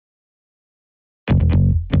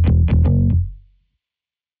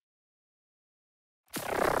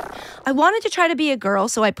I wanted to try to be a girl,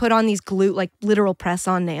 so I put on these literal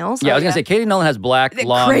press-on nails. Yeah, I was going to say, Katie Nolan has black,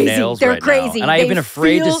 long nails They're right crazy. now. And I've been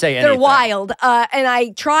afraid to say anything. They're wild. And I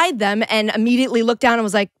tried them and immediately looked down and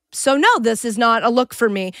was like, so no, this is not a look for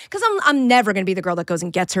me. Because I'm never going to be the girl that goes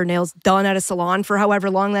and gets her nails done at a salon for however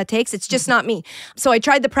long that takes. It's just not me. So I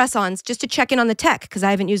tried the press-ons just to check in on the tech because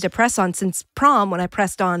I haven't used a press-on since prom when I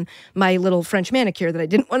pressed on my little French manicure that I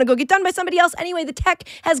didn't want to go get done by somebody else. Anyway, the tech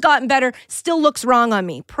has gotten better. Still looks wrong on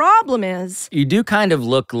me. Problem is... You do kind of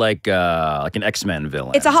look like an X-Men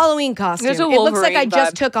villain. It's a Halloween costume. There's a It looks like I Wolverine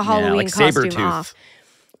just vibe. took a Halloween costume Sabretooth. off.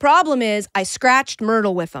 Problem is, I scratched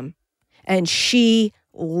Myrtle with them, and she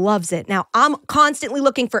loves it. Now, I'm constantly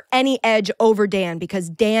looking for any edge over Dan because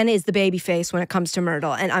Dan is the baby face when it comes to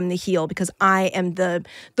Myrtle, and I'm the heel because I am the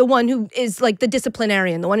one who is like the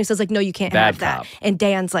disciplinarian, the one who says like, no, you can't Bad have that. cop. And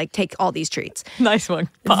Dan's like, take all these treats. Nice one.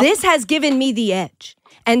 This has given me the edge.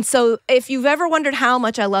 And so if you've ever wondered how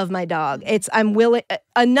much I love my dog, I'm willing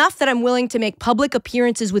enough that I'm willing to make public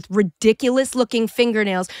appearances with ridiculous looking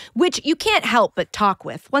fingernails, which you can't help but talk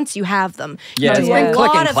with once you have them. Yeah, You it's do like a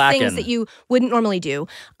clicking, lot of clacking. things that you wouldn't normally do.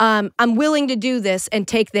 I'm willing to do this and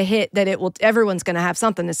take the hit that everyone's going to have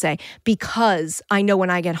something to say because I know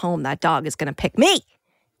when I get home, that dog is going to pick me.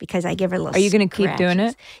 Because I give her little Are you going to keep doing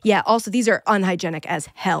it? Yeah, also, these are unhygienic as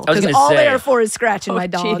hell. I was Because gonna all say- they are for is scratching my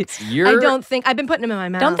dog. jeez. I don't think... I've been putting them in my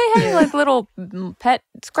mouth. Don't they have like little pet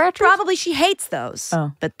scratchers? Probably she hates those.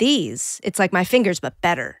 Oh. But these, it's like my fingers, but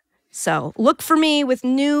better. So look for me with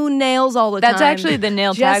new nails all the time. That's actually the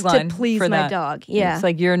nail just tagline to please for my that. dog. Yeah. It's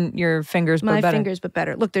like your fingers, my but better. fingers, but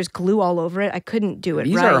better. Look, there's glue all over it. I couldn't do it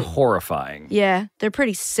These right. are horrifying. Yeah, they're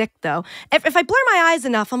pretty sick though. If I blur my eyes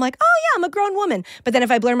enough, I'm like, oh yeah, I'm a grown woman. But then if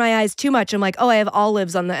I blur my eyes too much, I'm like, oh, I have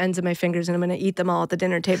olives on the ends of my fingers and I'm going to eat them all at the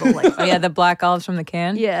dinner table. Like, Oh yeah, the black olives from the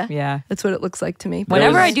can? Yeah. Yeah. That's what it looks like to me.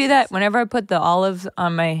 Whenever Those- I do that, whenever I put the olives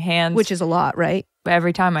on my hands, Which is a lot, right?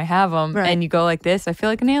 every time I have them, Right. and you go like this, I feel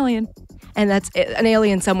like an alien. And that's an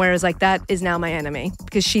alien somewhere is like, that is now my enemy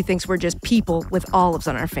because she thinks we're just people with olives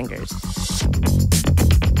on our fingers.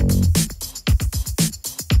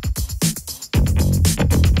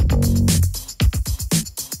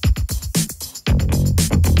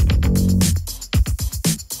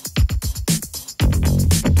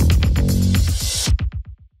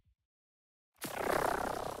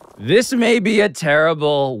 This may be a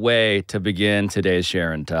terrible way to begin today's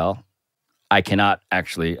Share and Tell. I cannot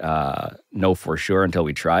actually know for sure until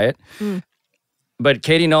we try it. But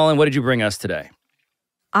Katie Nolan, what did you bring us today?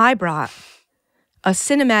 I brought a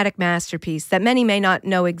cinematic masterpiece that many may not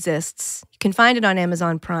know exists. You can find it on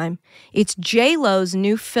Amazon Prime. It's J-Lo's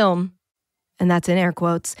new film, and that's in air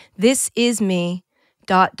quotes, This Is Me, ...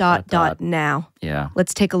 now. Yeah.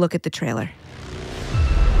 Let's take a look at the trailer.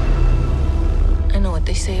 I know what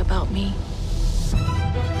they say about me.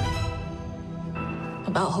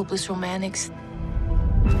 About hopeless romantics.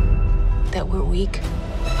 That we're weak.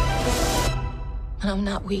 And I'm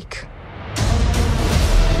not weak.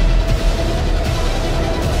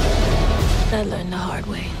 But I learned the hard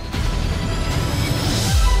way.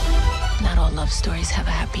 Not all love stories have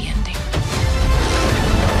a happy ending.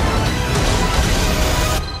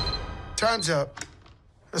 Time's up.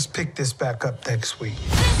 Let's pick this back up next week.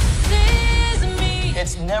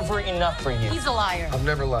 It's never enough for you. He's a liar. I've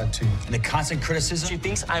never lied to you. And the constant criticism. She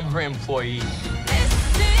thinks I'm her employee.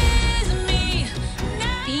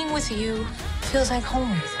 Being with you feels like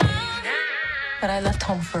home. But I left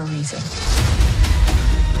home for a reason.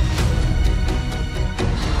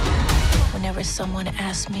 Whenever someone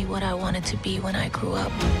asked me what I wanted to be when I grew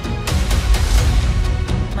up,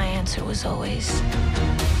 my answer was always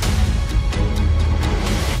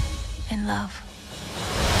in love.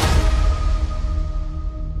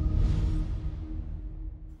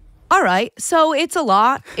 All right, so it's a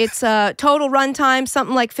lot. It's a total runtime,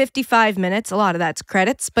 something like 55 minutes. A lot of that's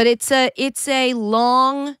credits, but it's a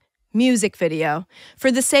long music video.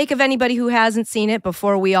 For the sake of anybody who hasn't seen it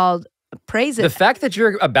before we all praise it. The fact that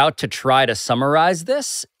you're about to try to summarize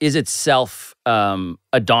this is itself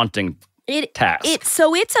a daunting task.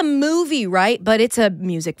 So it's a movie, right? But it's a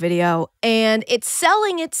music video, and it's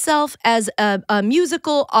selling itself as a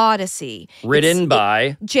musical odyssey. Written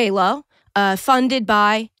by J-Lo, funded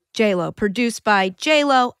by J-Lo, produced by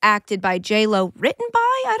J-Lo, acted by J-Lo, written by?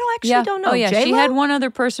 I don't know. Oh yeah, J-Lo? she had one other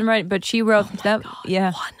person write, but she wrote that. God,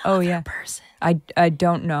 yeah. One other person. I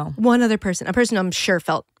don't know. One other person. A person I'm sure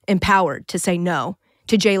felt empowered to say no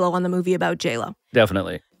to J-Lo on the movie about J-Lo.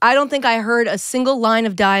 Definitely. I don't think I heard a single line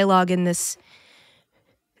of dialogue in this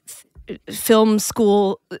film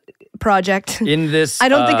school project. In this I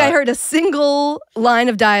don't think I heard a single line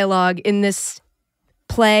of dialogue in this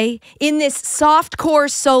play in this softcore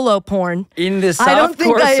solo porn. In this I don't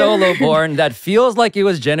think softcore I- solo porn that feels like it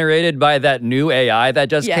was generated by that new AI that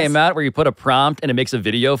just Yes. came out where you put a prompt and it makes a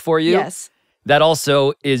video for you. Yes. That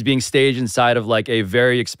also is being staged inside of like a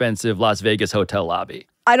very expensive Las Vegas hotel lobby.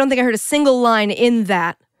 I don't think I heard a single line in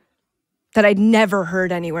that I'd never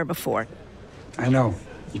heard anywhere before. I know.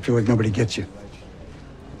 You feel like nobody gets you.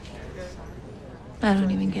 I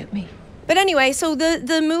don't even get me. But anyway, so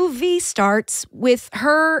the movie starts with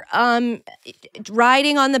her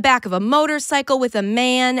riding on the back of a motorcycle with a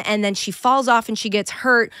man, and then she falls off and she gets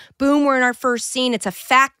hurt. Boom, we're in our first scene. It's a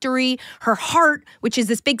factory. Her heart, which is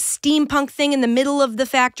this big steampunk thing in the middle of the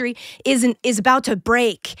factory, is about to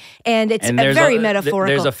break. And it's very metaphorical.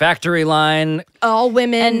 There's a factory line. All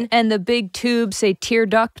women. And the big tubes say tear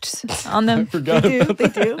ducts on them. They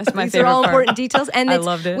do. That's my These favorite are all part. important details. And I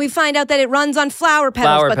loved it. We find out that it runs on flower petals,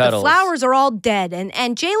 Flower but petals. the flowers are all dead.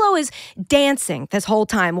 And J-Lo is dancing this whole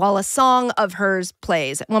time while a song of hers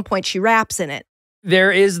plays. At one point, she raps in it.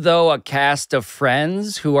 There is, though, a cast of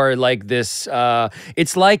friends who are like this.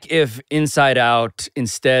 It's like if Inside Out,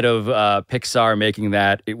 instead of Pixar making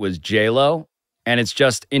that, it was J-Lo. And it's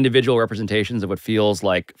just individual representations of what feels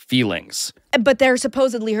like feelings. But they're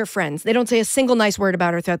supposedly her friends. They don't say a single nice word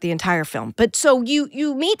about her throughout the entire film. But so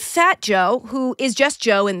you meet Fat Joe, who is just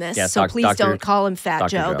Joe in this. Yeah, so please don't call him Fat Dr.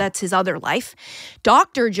 Joe. Joe. That's his other life.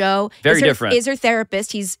 Dr. Joe Very different. is her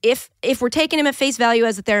therapist. He's if we're taking him at face value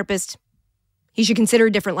as a therapist, he should consider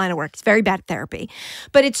a different line of work. It's very bad at therapy.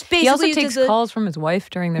 But it's basically He also just takes a calls from his wife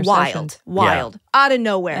during their wild, sessions. wild, out of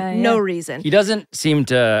nowhere, no reason. He doesn't seem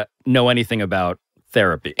to know anything about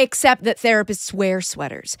therapy. Except that therapists wear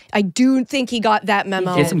sweaters. I do think he got that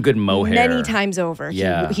memo. He had some good mohair. Many times over.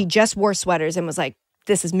 Yeah. He just wore sweaters and was like,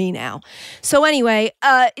 this is me now. So anyway,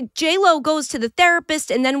 J-Lo goes to the therapist,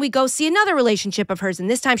 and then we go see another relationship of hers. And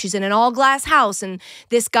this time she's in an all-glass house, and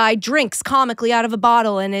this guy drinks comically out of a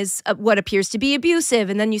bottle and is what appears to be abusive.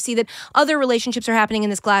 And then you see that other relationships are happening in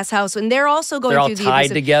this glass house, and they're also going They're all through the tied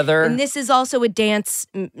abusive. together. And this is also a dance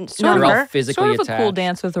They're all number. physically Sort of attached. a cool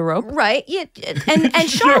dance with a rope. Right, yeah, and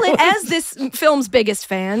Charlotte, as this film's biggest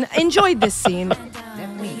fan, enjoyed this scene. Let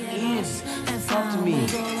me in. Talk to me.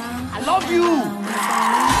 I love you.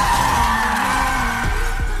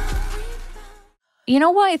 You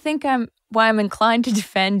know why I think why I'm inclined to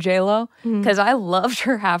defend J-Lo? Because I loved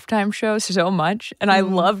her halftime show so much, and I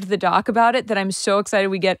loved the doc about it that I'm so excited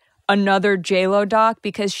we get another J-Lo doc,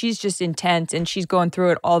 because she's just intense and she's going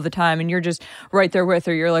through it all the time, and you're just right there with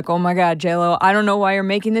her. You're like, oh my God, J-Lo, I don't know why you're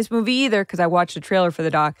making this movie either, because I watched the trailer for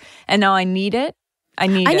the doc, and now I need it. I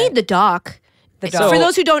need the doc. doc. For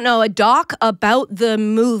those who don't know, a doc about the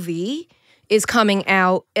movie is coming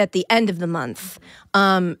out at the end of the month.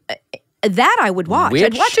 That I would watch.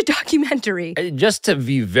 I'd watch a documentary. Just to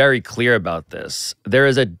be very clear about this, there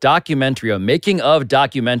is a documentary, a making of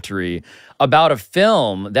documentary about a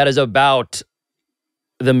film that is about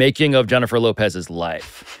the making of Jennifer Lopez's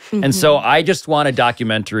life. And so I just want a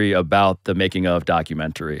documentary about the making of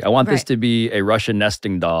documentary. I want this to be a Russian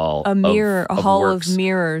nesting doll. a mirror, of a hall works, of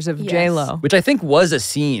mirrors of J-Lo. which I think was a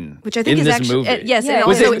scene Which I think in is this actually, movie. yes, Yeah, and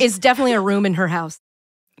was also it- is definitely a room in her house.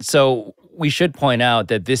 So we should point out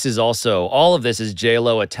that this is also, all of this is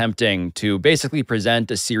J-Lo attempting to basically present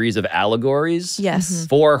a series of allegories Yes.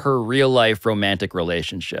 for her real life romantic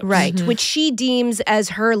relationships. Right, which she deems as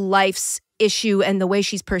her life's issue, and the way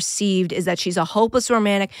she's perceived is that she's a hopeless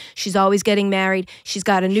romantic. She's always getting married. She's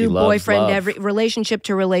got a new loves boyfriend love. every relationship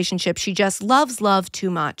to relationship. She just loves love too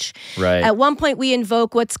much. Right. At one point, we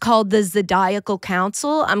invoke what's called the Zodiacal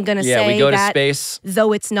Council. I'm going to Yeah, say we go to that, space.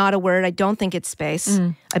 though it's not a word, I don't think it's space.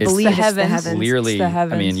 I It's believe the it's the heavens. heavens. Clearly, the I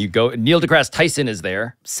heavens. mean, you go, Neil deGrasse Tyson is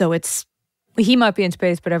there. So it's, He might be in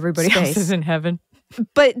space, but everybody else Space. is in heaven.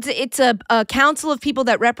 but it's a council of people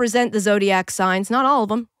that represent the zodiac signs. Not all of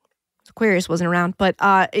them. Aquarius wasn't around, but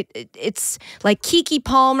it's like Kiki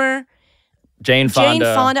Palmer, Jane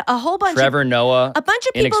Fonda, a whole bunch Trevor of Noah. a bunch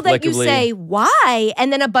of people that you inexplicably. say why,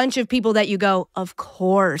 and then a bunch of people that you go, of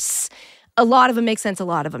course. A lot of them make sense, a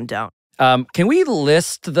lot of them don't. Can we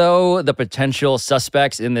list, though, the potential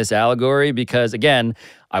suspects in this allegory? Because, again,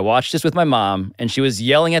 I watched this with my mom, and she was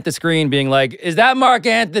yelling at the screen, being like, is that Mark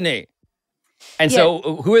Anthony? And so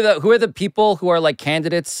who are the people who are like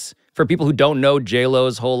candidates for people who don't know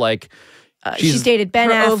J-Lo's whole like... She's dated Ben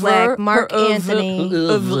her Affleck, over- Mark her over- Anthony.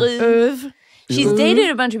 over- She's dated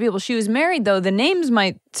a bunch of people. She was married, though. The names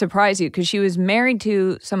might surprise you, because she was married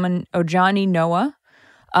to someone, Ojani Noah.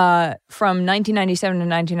 from 1997 to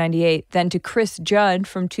 1998, then to Chris Judd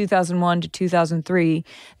from 2001 to 2003,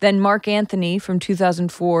 then Mark Anthony from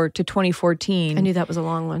 2004 to 2014. I knew that was a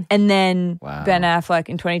long one. And then Ben Affleck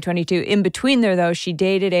in 2022. In between there, though, she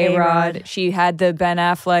dated A-Rod. She had the Ben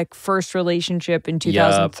Affleck first relationship in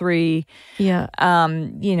 2003. Yeah.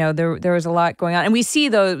 You know, there was a lot going on. And we see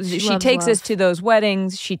those. She takes us to those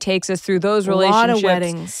weddings. She takes us through those relationships. A lot of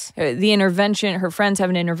weddings. The intervention, her friends have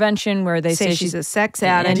an intervention where they say she's a sex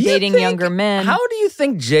addict. and dating younger men. How do you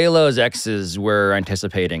think J-Lo's exes were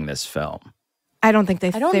anticipating this film? I don't think they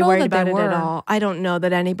worried about it were. at all. I don't know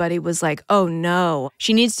that anybody was like, oh no.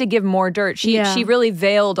 She needs to give more dirt. She really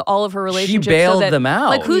veiled all of her relationships. She bailed them out.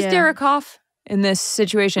 Like, who's Derek Hoff in this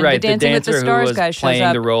situation? Right, the Dancing with the Stars who was guy shows playing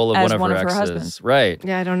up the role of as one of her exes. husbands. Right.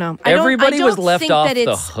 Yeah, I don't know. Everybody was left think off that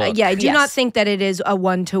the it's, hook. Yeah, I do not think that it is a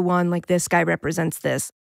one-to-one, like this guy represents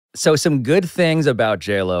this. So some good things about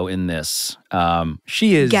J-Lo in this.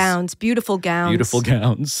 She is... Gowns, beautiful gowns. Beautiful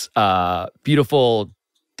gowns. Beautiful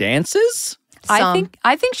dances? I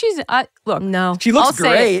think she's... look. No. She looks I'll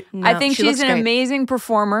say great. it. I think she's an amazing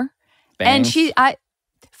performer. Bangs. And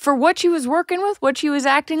for what she was working with, what she was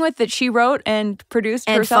acting with, that she wrote and produced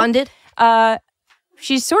and herself. funded.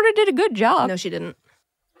 She sort of did a good job. No, she didn't.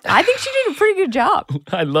 I think she did a pretty good job.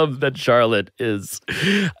 I love that Charlotte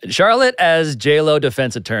as J-Lo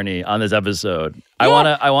defense attorney on this episode. I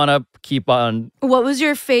wanna keep on What was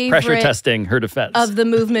your favorite pressure testing her defense of the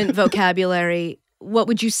movement vocabulary? What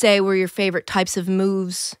would you say were your favorite types of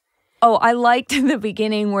moves? Oh, I liked the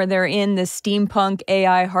beginning where they're in the steampunk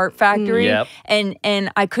AI heart factory, Yep.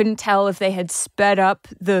 and I couldn't tell if they had sped up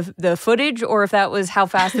the footage or if that was how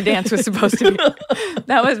fast the dance was supposed to be.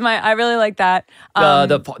 I really like that.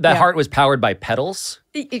 That heart was powered by petals.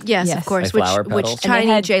 Yes, of course. By flower Which petals.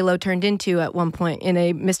 tiny J-Lo turned into at one point in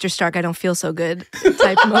a Mr. Stark, I don't feel so good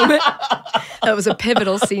type moment. That was a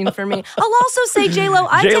pivotal scene for me. I'll also say, J-Lo,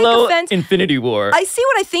 I take offense. Infinity War. I see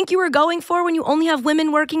what I think you were going for when you only have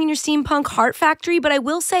women working in your steampunk heart factory, but I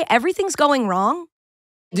will say everything's going wrong.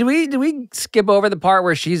 Did we skip over the part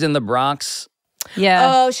where she's in the Bronx? Yeah.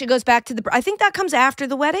 Oh, she goes back to the... I think that comes after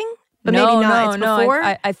the wedding, but maybe not. It's before.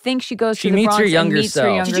 I think she goes She to the meets Bronx her and younger meets her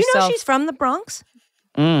self. younger Did you know self. she's from the Bronx?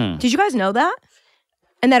 Did you guys know that?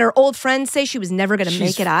 And that her old friends say she was never going to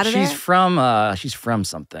make it out of there? She's from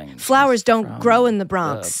something. Flowers don't grow in the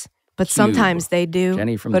Bronx, but sometimes they do.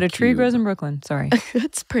 Jenny from But the a tree Cube. grows in Brooklyn. Sorry.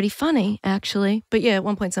 It's pretty funny, actually. But yeah, at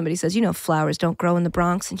one point somebody says, flowers don't grow in the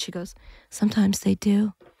Bronx. And she goes, sometimes they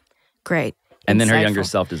do. Great. And then her Insightful. younger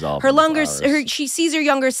self dissolves. She sees her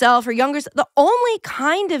younger self. The only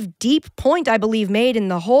kind of deep point I believe made in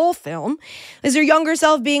the whole film is her younger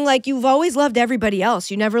self being like, "You've always loved everybody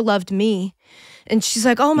else. You never loved me." And she's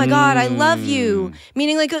like, "Oh my God, I love you."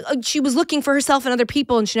 Meaning like she was looking for herself in other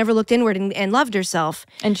people and she never looked inward and loved herself.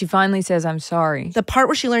 And she finally says, "I'm sorry." The part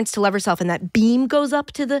where she learns to love herself and that beam goes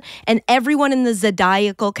up to and everyone in the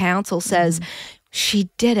Zodiacal Council says, she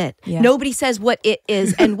did it. Yeah. Nobody says what it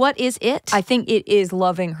is. And what is it? I think it is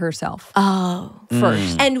loving herself.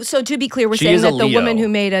 First. And so to be clear, we're She saying is a that the Leo. woman who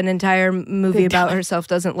made an entire movie about herself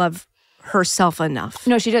doesn't love herself enough.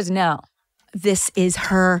 No, she does now. This is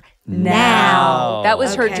her now. That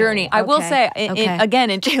was her journey. I will say, Okay. again,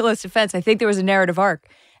 in J-Lo's defense, I think there was a narrative arc.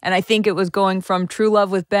 And I think it was going from true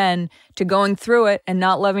love with Ben to going through it and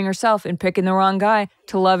not loving herself and picking the wrong guy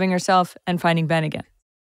to loving herself and finding Ben again.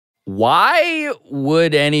 Why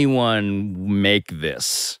would anyone make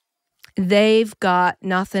this? They've got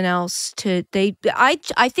nothing else to.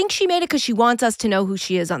 I think she made it because she wants us to know who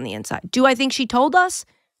she is on the inside. Do I think she told us?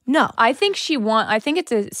 No. I think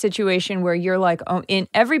it's a situation where you're like, in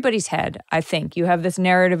everybody's head, I think you have this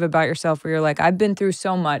narrative about yourself where you're like, I've been through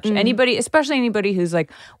so much. Especially anybody who's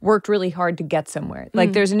like worked really hard to get somewhere.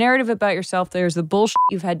 Like there's a narrative about yourself. There's the bullshit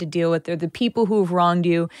you've had to deal with. There are the people who have wronged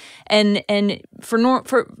you. And for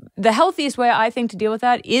the healthiest way I think to deal with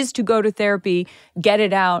that is to go to therapy, get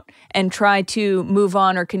it out, and try to move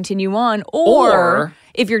on or continue on. Or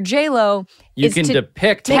if you're J-Lo, You can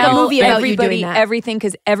depict Make a how movie about you everybody doing that. everything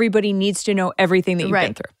because everybody needs to know everything that you've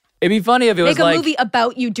been through. It'd be funny if it was Make a like movie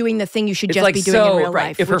about you doing the thing you should it's just like, be doing so, in real right,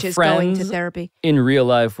 life, if her which is going to friends therapy. in real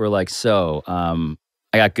life were like, I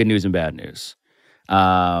got good news and bad news.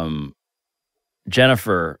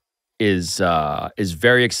 Jennifer is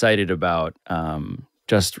very excited about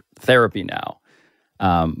just therapy now.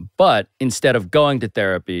 But instead of going to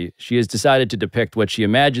therapy, she has decided to depict what she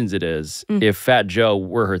imagines it is if Fat Joe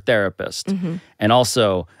were her therapist. And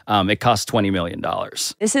also, it costs $20 million.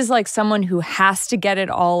 This is like someone who has to get it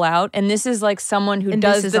all out. And this is like someone who And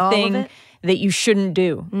does this is the all of thing it? that you shouldn't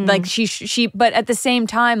do. Like she, but at the same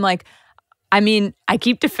time, like, I mean, I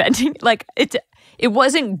keep defending, like, It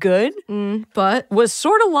wasn't good, but was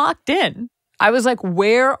sort of locked in. I was like,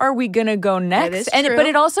 where are we going to go next? is And true. But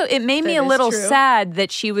it made me That a is little true. sad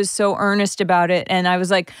that she was so earnest about it. And I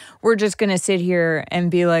was like, we're just going to sit here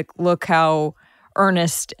and be like, look how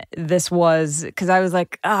earnest this was. Because I was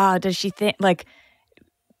like, does she think like,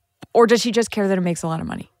 or does she just care that it makes a lot of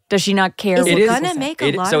money? Does she not care? Is what it people gonna say? make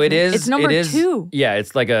a lot So of it money? is. It's number it is, 2. Yeah,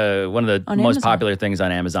 it's like one of the On most Amazon. popular things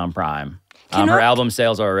on Amazon Prime. Can Her I- album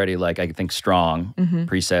sales are already like I think strong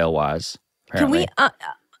pre-sale wise. Can Apparently. we?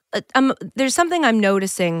 There's something I'm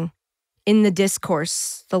noticing in the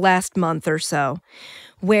discourse the last month or so,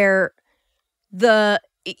 where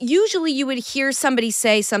usually you would hear somebody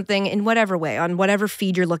say something in whatever way on whatever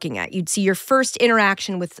feed you're looking at. You'd see your first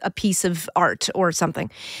interaction with a piece of art or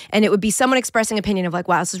something, and it would be someone expressing opinion of like,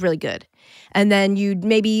 "Wow, this is really good," and then you'd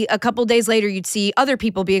maybe a couple days later you'd see other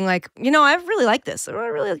people being like, I really like this, or I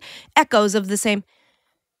really like echoes of the same.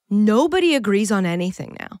 Nobody agrees on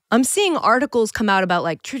anything now. I'm seeing articles come out about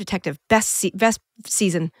like True Detective, best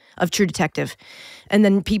season of True Detective. And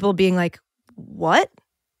then people being like, what?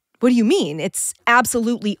 What do you mean? It's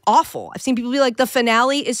absolutely awful. I've seen people be like, the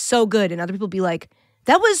finale is so good. And other people be like,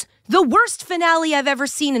 that was the worst finale I've ever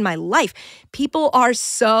seen in my life. People are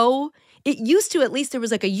so, it used to, at least there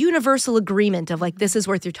was like a universal agreement of like, this is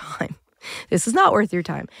worth your time. This is not worth your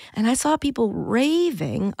time. And I saw people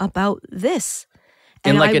raving about this.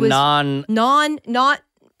 in And like I a was not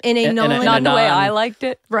in a non, Not the way non- I liked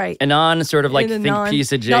it. right. a non sort of like In a think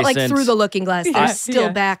piece adjacent. Not like through the looking glass. They're still Yeah.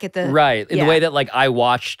 back at the Right. In yeah. the way that like I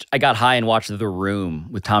got high and watched The Room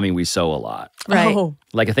with Tommy Wiseau a lot. Right. Oh.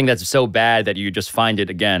 Like a thing that's so bad that you just find it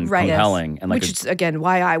again Right. compelling. And like Which is again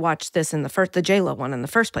why I watched this in the J-Lo one in the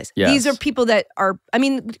first place. Yes. These are people that are, I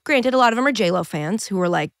mean, granted, a lot of them are J-Lo fans who are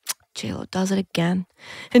like, J-Lo does it again.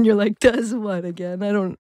 And you're like, does what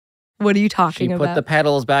again? What are you she talking put about? the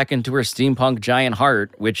pedals back into her steampunk giant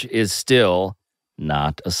heart, which is still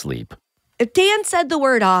not asleep. Dan said the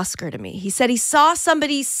word Oscar to me. He said he saw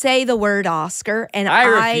somebody say the word Oscar, and I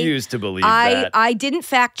refuse to believe that. I didn't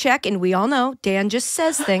fact check, and we all know Dan just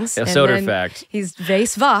says things. Yeah, and soda then fact. He's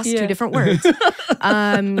vase vas, Yeah. 2 different words.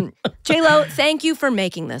 J-Lo, thank you for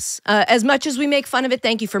making this. As much as we make fun of it,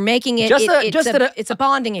 thank you for making it. It's a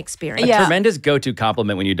bonding experience. Yeah. Tremendous go-to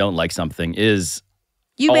compliment when you don't like something is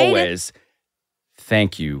You made it. always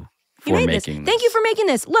thank you for You made making this. Thank you for making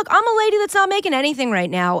this. Look, I'm a lady that's not making anything right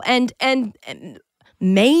now, and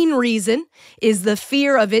main reason is the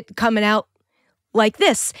fear of it coming out like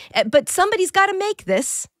this. But somebody's got to make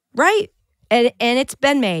this, right? And it's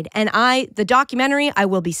been made. And the documentary, I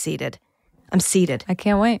will be seated. I'm seated. I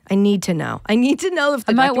can't wait. I need to know. I need to know if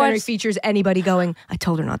the I might documentary watch- features anybody going, I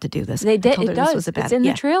told her not to do this. They did. I told her It this does. was a bad It's in the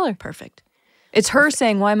yeah. trailer. Perfect. It's her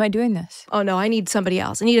saying, why am I doing this? Oh, no, I need somebody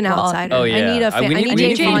else. I need an outsider. oh, yeah. I need We need- I we need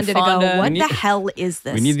need Jane Fonda to go, Fonda. what We the need- hell is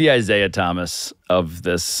this? We need the Isaiah Thomas of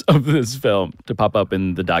this film to pop up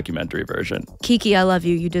in the documentary version. Kiki, I love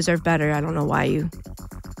you. You deserve better. I don't know why you.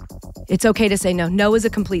 It's okay to say no. No is a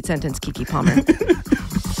complete sentence, Kiki Palmer.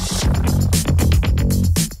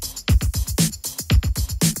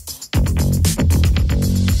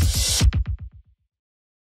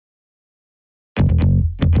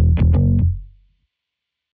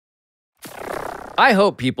 I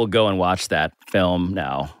hope people go and watch that film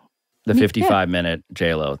now, the 55-minute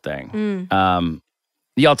J-Lo thing.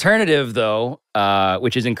 The alternative, though,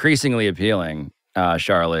 which is increasingly appealing,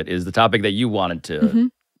 Charlotte, is the topic that you wanted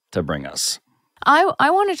to bring us. I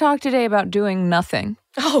want to talk today about doing nothing.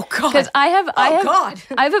 Oh, God. Because I have God.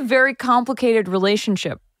 I have a very complicated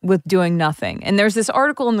relationship with doing nothing. And there's this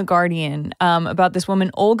article in The Guardian about this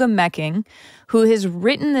woman, Olga Mecking, who has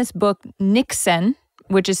written this book, Niksen,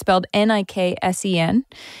 which is spelled Niksen,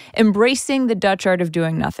 Embracing the Dutch Art of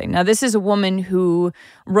Doing Nothing. Now, this is a woman who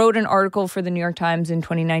wrote an article for the New York Times in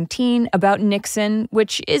 2019 about Nixon,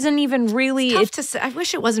 which isn't even really... Tough to say. I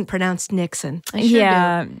wish it wasn't pronounced Nixon. I sure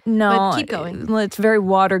Yeah, do. no. But keep going. Well, it's very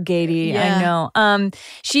Watergatey. Yeah. I know.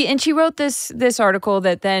 She wrote this article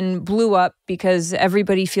that then blew up because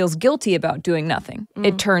everybody feels guilty about doing nothing.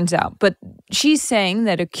 It turns out, but she's saying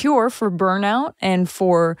that a cure for burnout and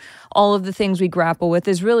for all of the things we grapple with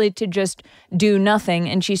is really to just do nothing.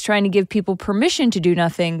 And she's trying to give people permission to do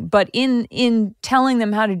nothing, but in telling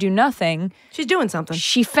them how to do nothing, She's doing something.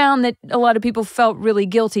 she found that a lot of people felt really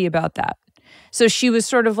guilty about that. So she was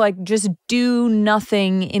sort of like, just do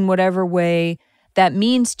nothing in whatever way that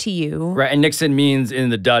means to you. Right, and Nixon means in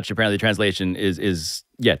the Dutch, apparently the translation is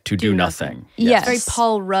to do nothing. Yes. Very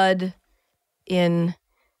Paul Rudd in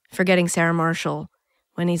Forgetting Sarah Marshall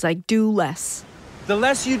when he's like, do less. The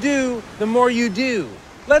less you do, the more you do.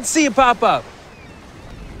 Let's see it pop up.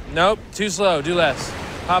 Nope, too slow. Do less.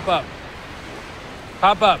 Pop up.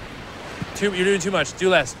 Pop up. You're doing too much. Do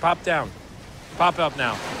less. Pop down. Pop up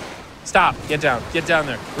now. Stop. Get down. Get down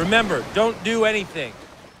there. Remember, don't do anything.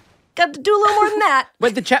 Got to do a little more than that.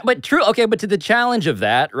 But to the challenge of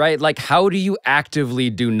that, right? Like, how do you actively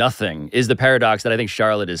do nothing is the paradox that I think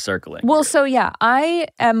Charlotte is circling. Well, so yeah, I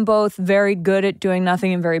am both very good at doing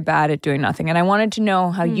nothing and very bad at doing nothing. And I wanted to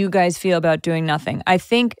know how you guys feel about doing nothing. I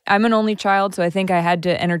think I'm an only child, so I think I had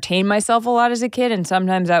to entertain myself a lot as a kid. And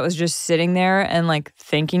sometimes that was just sitting there and like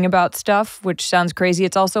thinking about stuff, which sounds crazy.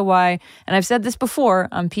 It's also why, and I've said this before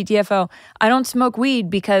on PTFO, I don't smoke weed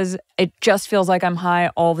because it just feels like I'm high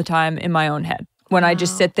all the time in my own head when I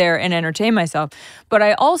just sit there and entertain myself. But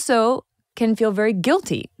I also can feel very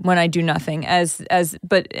guilty when I do nothing and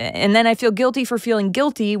then I feel guilty for feeling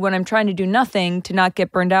guilty when I'm trying to do nothing to not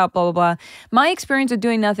get burned out, blah, blah, blah. My experience with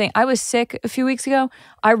doing nothing, I was sick a few weeks ago.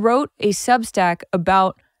 I wrote a Substack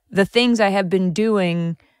about the things I have been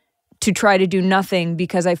doing to try to do nothing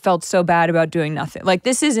because I felt so bad about doing nothing. Like,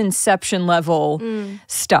 this is Inception level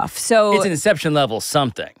stuff. So it's Inception level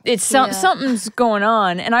something. It's something's going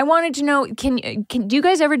on, and I wanted to know: can do you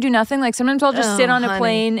guys ever do nothing? Like, sometimes I'll just sit on a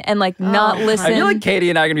plane and like not listen. I feel like Katie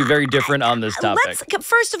and I are gonna be very different on this topic.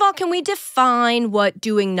 First of all, can we define what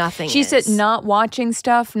doing nothing is? She said not watching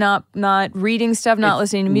stuff, not reading stuff, not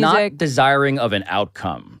listening to music. Not desiring of an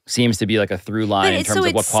outcome seems to be like a through line in terms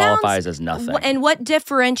of what qualifies as nothing. And what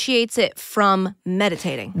differentiates it from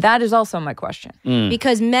meditating? That is also my question.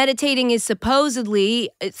 Because meditating is supposedly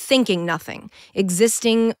thinking nothing,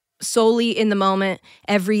 existing solely in the moment.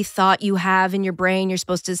 Every thought you have in your brain, you're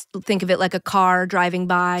supposed to think of it like a car driving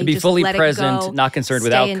by. To be just fully let present, it go, not concerned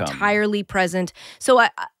with outcome. Stay entirely present. So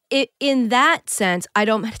in that sense, I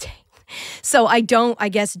don't meditate. So I don't, I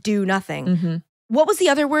guess, do nothing. Mm-hmm. What was the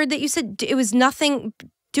other word that you said? It was nothing,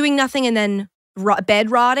 doing nothing, and then bed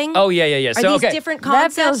rotting? Oh, yeah. Are these different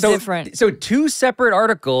concepts? That feels different. So two separate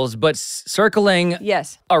articles, but circling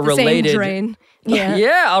a related... Same drain. Yeah.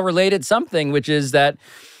 Yeah, a related something, which is that...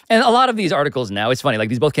 And a lot of these articles now, it's funny, like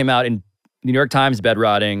these both came out in New York Times, Bed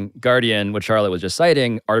Rotting, Guardian, what Charlotte was just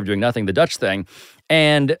citing, Art of Doing Nothing, the Dutch thing.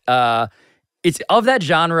 And it's of that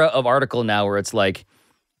genre of article now where it's like,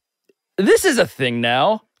 this is a thing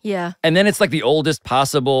now. Yeah. And then it's like the oldest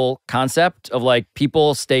possible concept of like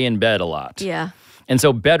people stay in bed a lot. Yeah. And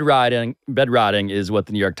so bed rotting is what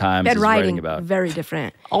the New York Times is writing about. Very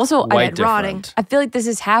different. Also, bed rotting. I feel like this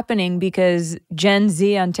is happening because Gen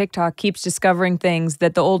Z on TikTok keeps discovering things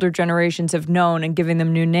that the older generations have known and giving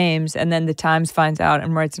them new names, and then the Times finds out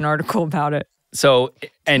and writes an article about it. So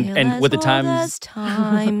and what the Times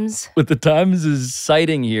what the Times is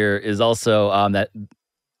citing here is also that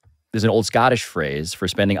there's an old Scottish phrase for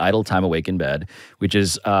spending idle time awake in bed, which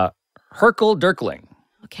is herkel dirkling.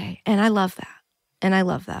 Okay, and I love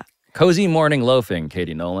that. Cozy morning loafing,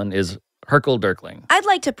 Katie Nolan, is herkel dirkling. I'd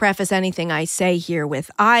like to preface anything I say here with,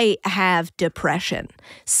 I have depression.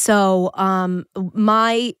 So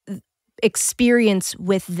my experience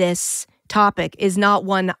with this topic is not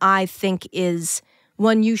one I think is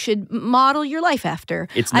one you should model your life after.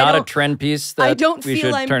 It's not a trend piece that we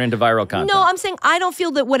should turn into viral content. No, I'm saying I don't feel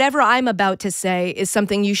that whatever I'm about to say is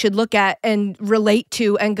something you should look at and relate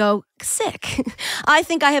to and go, sick. I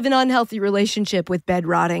think I have an unhealthy relationship with bed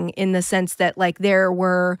rotting in the sense that like there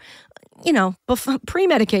were,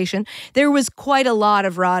 pre-medication, there was quite a lot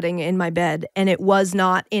of rotting in my bed, and it was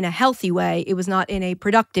not in a healthy way. It was not in a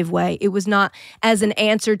productive way. It was not as an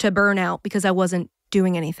answer to burnout because I wasn't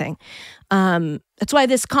doing anything. That's why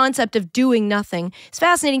this concept of doing nothing is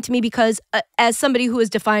fascinating to me because as somebody who has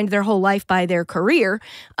defined their whole life by their career,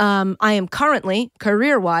 I am currently,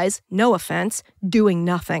 career-wise, no offense, doing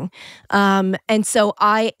nothing. And so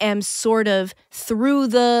I am sort of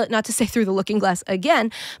not to say through the looking glass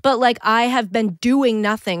again, but like I have been doing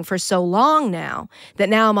nothing for so long now that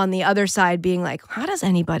now I'm on the other side being like, how does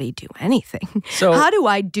anybody do anything? So, how do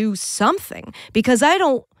I do something? Because I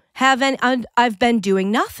don't have any, I've been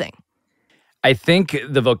doing nothing. I think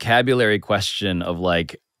the vocabulary question of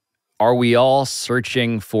like, are we all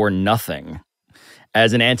searching for nothing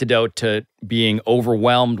as an antidote to being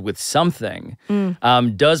overwhelmed with something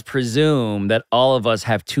does presume that all of us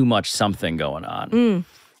have too much something going on.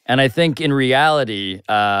 And I think in reality,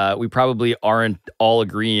 we probably aren't all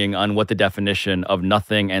agreeing on what the definition of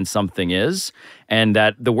nothing and something is, and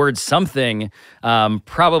that the word something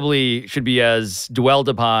probably should be as dwelled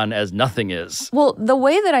upon as nothing is. Well, the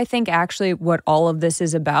way that I think actually what all of this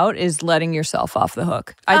is about is letting yourself off the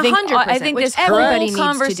hook. I think this whole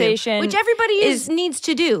conversation, which everybody needs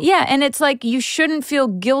to do. Yeah, and it's like you shouldn't feel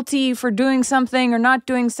guilty for doing something or not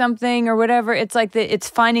doing something or whatever. It's like it's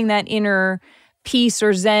finding that inner peace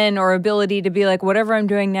or zen or ability to be like, whatever I'm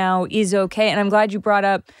doing now is okay. And I'm glad you brought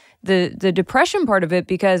up the depression part of it,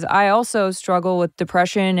 because I also struggle with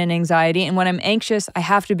depression and anxiety. And when I'm anxious, I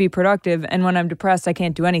have to be productive. And when I'm depressed, I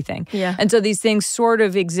can't do anything. Yeah. And so these things sort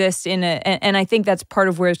of exist and I think that's part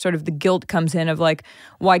of where sort of the guilt comes in of like,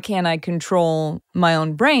 why can't I control my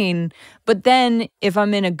own brain? But then if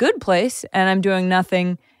I'm in a good place and I'm doing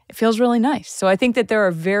nothing, it feels really nice. So I think that there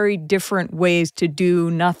are very different ways to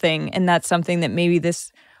do nothing. And that's something that maybe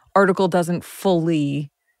this article doesn't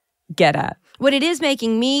fully get at. What it is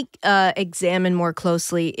making me examine more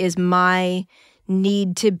closely is my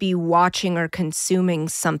need to be watching or consuming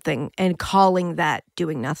something and calling that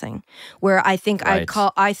doing nothing. Where I think Right.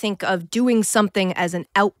 I think of doing something as an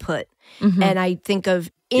output, and I think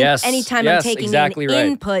of anytime I'm taking exactly an right.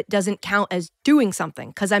 input doesn't count as doing something,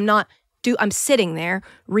 because I'm sitting there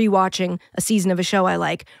rewatching a season of a show I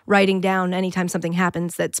like, writing down anytime something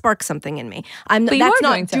happens that sparks something in me. But you that's are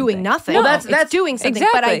not doing doing something. nothing. No, that's doing something.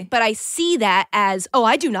 exactly. But I see that as,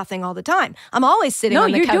 I do nothing all the time. I'm always sitting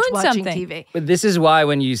on the you're couch doing watching something. TV. But this is why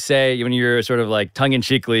when you're sort of like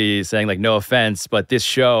tongue-in-cheekly saying like, no offense, but this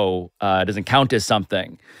show doesn't count as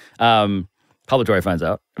something. Pablo Torre finds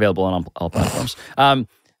out, available on all platforms.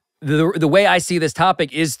 The way I see this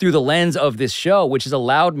topic is through the lens of this show, which has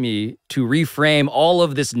allowed me to reframe all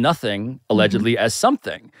of this nothing, allegedly, as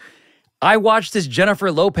something. I watched this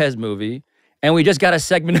Jennifer Lopez movie, and we just got a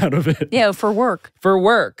segment out of it. Yeah, for work. For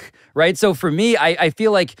work, right? So for me, I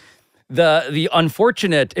feel like the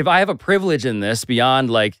unfortunate, if I have a privilege in this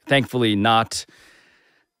beyond like, thankfully not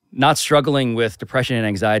struggling with depression and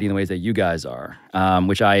anxiety in the ways that you guys are,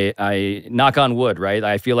 which I knock on wood, right?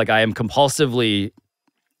 I feel like I am compulsively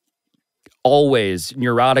always,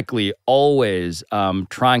 neurotically, always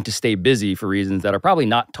trying to stay busy for reasons that are probably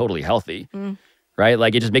not totally healthy, right?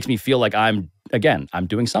 Like it just makes me feel like I'm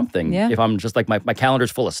doing something. Yeah. If I'm just like, my calendar's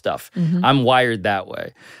full of stuff. I'm wired that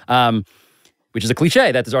way, which is a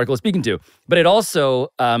cliche that this article is speaking to. But it also,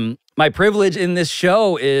 my privilege in this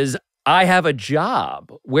show is I have a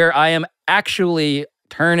job where I am actually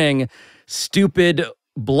turning stupid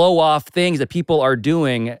blow-off things that people are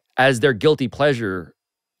doing as their guilty pleasure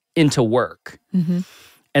into work.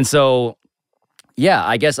 And so, yeah,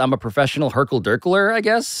 I guess I'm a professional Herkle-Durkler, I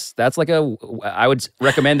guess. That's like I would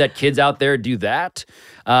recommend that kids out there do that.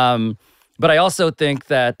 But I also think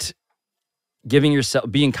that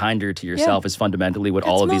being kinder to yourself is fundamentally what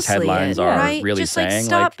all of these mostly headlines it, are right? really just saying. Like,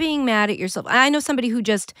 stop being mad at yourself. I know somebody who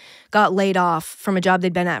just got laid off from a job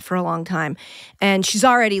they'd been at for a long time, and she's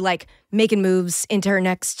already like making moves into her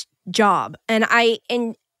next job. And I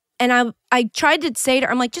tried to say to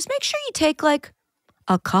her, I'm like, just make sure you take like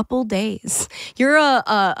a couple days. You're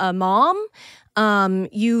a mom.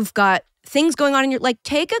 You've got things going on in your, like,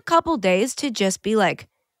 take a couple days to just be like,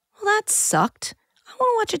 well, that sucked. I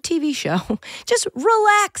want to watch a TV show. Just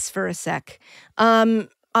relax for a sec.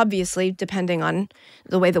 Obviously, depending on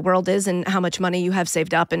the way the world is and how much money you have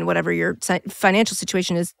saved up and whatever your financial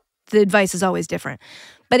situation is, the advice is always different.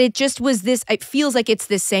 But it just was this, it feels like it's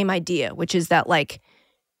this same idea, which is that like,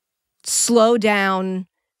 slow down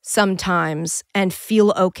sometimes and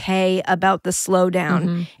feel okay about the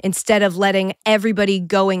slowdown instead of letting everybody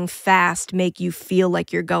going fast make you feel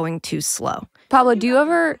like you're going too slow. Pablo, do you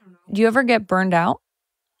ever get burned out?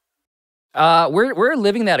 We're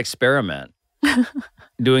living that experiment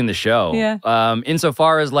doing the show. Yeah.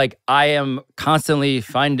 Insofar as like I am constantly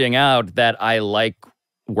finding out that I like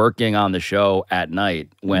working on the show at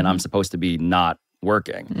night when I'm supposed to be not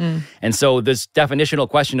working. And so this definitional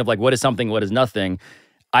question of like, what is something, what is nothing,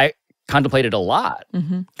 I contemplated a lot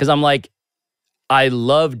because I'm like, I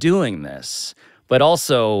love doing this, but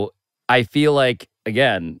also I feel like,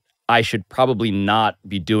 again, I should probably not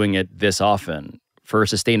be doing it this often for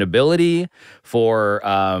sustainability, for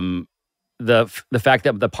the fact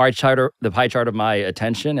that the pie chart of my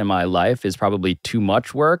attention and my life is probably too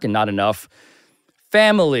much work and not enough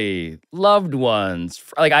family, loved ones.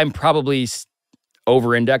 Like I'm probably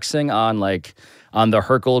over-indexing on the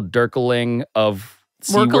Herkle-Durkling of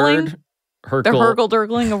C word. The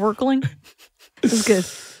Herkle-Durkling of Workling? This is good.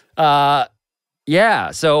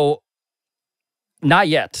 Yeah, so not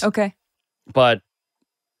yet. Okay. But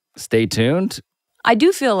stay tuned. I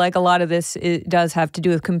do feel like a lot of this does have to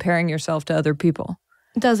do with comparing yourself to other people.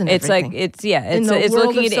 Doesn't it's everything. like it's world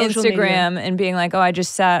looking of at social Instagram media. and being like, oh, I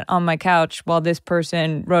just sat on my couch while this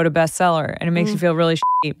person wrote a bestseller, and it makes you feel really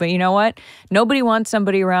shitty. But you know what? Nobody wants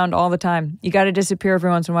somebody around all the time. You got to disappear every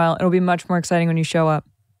once in a while. It'll be much more exciting when you show up.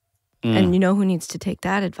 And you know who needs to take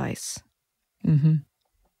that advice?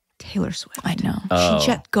 Taylor Swift. I know. Oh. She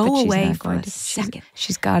just But go she's away not for going a to. second.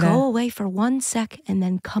 She's got Go to. away for 1 sec and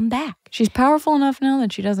then come back. She's powerful enough now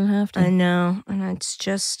that she doesn't have to. I know, and it's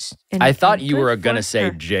just. I thought you were gonna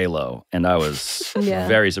say J-Lo, and I was Yeah.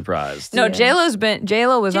 very surprised. No, J-Lo was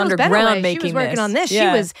J-Lo's been underground away. making She was working this. on this.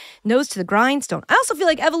 Yeah. She was nose to the grindstone. I also feel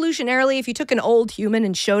like evolutionarily, if you took an old human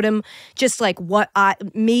and showed him just like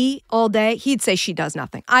me all day, he'd say she does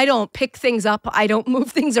nothing. I don't pick things up. I don't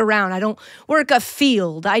move things around. I don't work a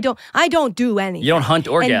field. I don't do anything. You don't hunt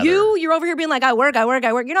or gather. And you're over here being like, I work.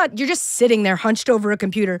 You're just sitting there hunched over a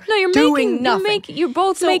computer. No, you're doing nothing. You're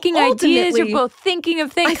both So making ideas. You're ultimately, both thinking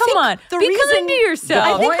of things. I Come think on, the be reason- kind to yourself.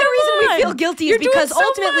 I think the reason we feel guilty is because doing so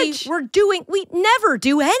ultimately much. we never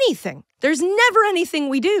do anything. There's never anything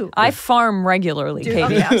we do. I farm regularly, Katie.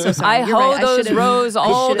 Okay, I'm so sorry. I You're hoe right. I those should've- rows I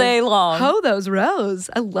all should've- day long. Hoe those rows.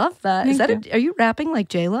 I love that. Is Thank that are you rapping like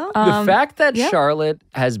J-Lo? The fact that yeah. Charlotte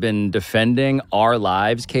has been defending our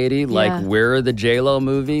lives, Katie, like Yeah. we're the J-Lo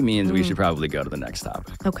movie, means we should probably go to the next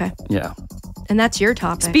topic. Okay. Yeah. And that's your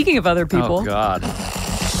topic. Speaking of other people, Oh, God.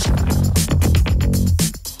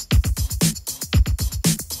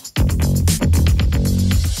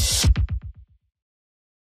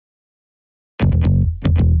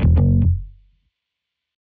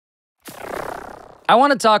 I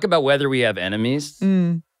want to talk about whether we have enemies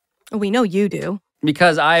We know you do.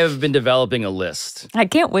 because I have been developing a list. I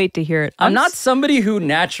can't wait to hear it. I'm not somebody who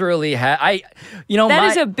naturally That That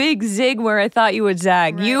is a big zig where I thought you would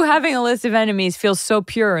zag. Right. You having a list of enemies feels so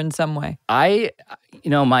pure in some way.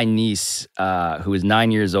 My niece, who is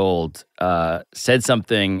 9 years old, said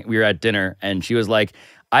something. We were at dinner, and she was like,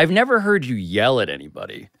 "I've never heard you yell at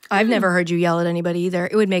anybody." I've never heard you yell at anybody either.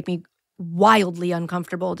 It would make me wildly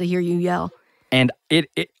uncomfortable to hear you yell. And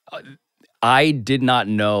I did not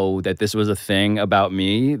know that this was a thing about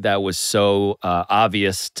me that was so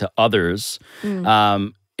obvious to others.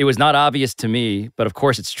 It was not obvious to me, but of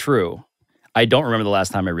course it's true. I don't remember the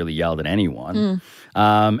last time I really yelled at anyone.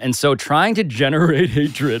 And so trying to generate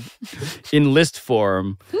hatred in list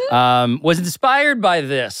form was inspired by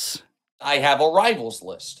this. I have a rivals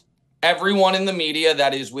list. Everyone in the media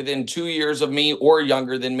that is within 2 years of me or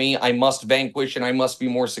younger than me, I must vanquish and I must be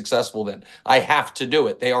more successful than. I have to do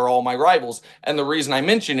it. They are all my rivals. And the reason I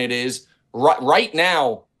mention it is right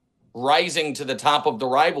now, rising to the top of the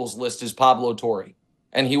rivals list is Pablo Torre,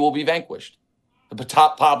 and he will be vanquished. The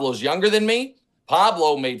top Pablo's younger than me.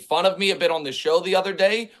 Pablo made fun of me a bit on the show the other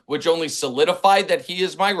day, which only solidified that he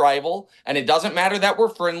is my rival. And it doesn't matter that we're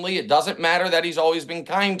friendly. It doesn't matter that he's always been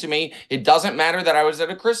kind to me. It doesn't matter that I was at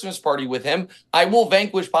a Christmas party with him. I will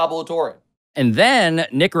vanquish Pablo Torre. And then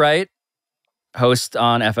Nick Wright, host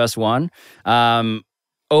on FS1,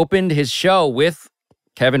 opened his show with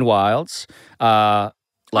Kevin Wildes. Like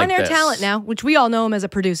on-air this. talent now, which we all know him as a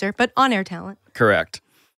producer, but on-air talent. Correct.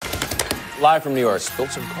 Live from New York. Spilled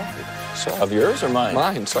some coffee. Of yours or mine?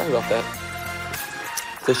 Mine. Sorry about that.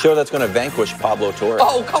 The show that's going to vanquish Pablo Torre.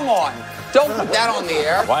 Oh, come on. Don't put that on the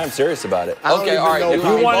air. Why I'm serious about it. Okay, all right. If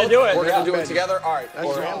you want to do it, we're going to do it together. All right.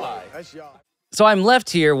 So I'm left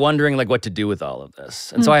here wondering what to do with all of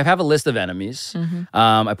this. And so I have a list of enemies.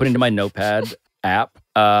 I put into my notepad app.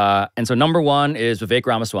 And so number one is Vivek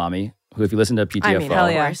Ramaswamy, who, if you listen to PTFO, I mean,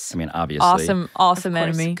 hell yeah. course. I mean, obviously. Awesome Of course,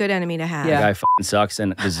 enemy. good enemy to have. The Yeah. guy fucking sucks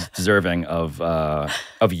and is deserving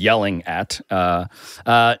of yelling at.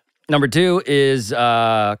 Number two is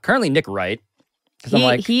currently Nick Wright. 'Cause I'm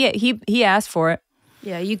like, He asked for it.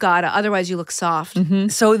 Yeah, you gotta. Otherwise, you look soft.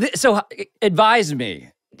 so advise me.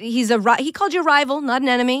 He called you a rival, not an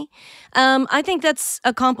enemy. I think that's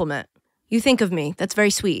a compliment. You think of me. That's very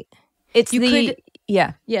sweet. It's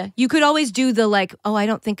Yeah, you could always do the I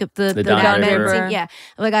don't think of the Don Don River. thing. Yeah,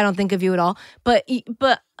 I don't think of you at all. But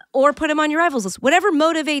or put him on your rivals list. Whatever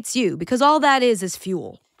motivates you, because all that is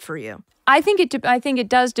fuel for you. I think it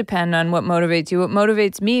does depend on what motivates you. What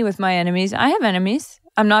motivates me with my enemies, I have enemies.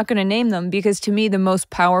 I'm not going to name them because to me, the most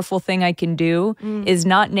powerful thing I can do is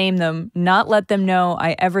not name them, not let them know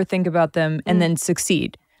I ever think about them, and then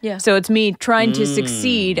succeed. Yeah. So it's me trying to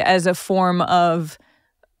succeed as a form of,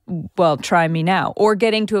 well, try me now, or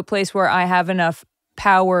getting to a place where I have enough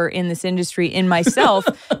power in this industry in myself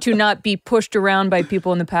to not be pushed around by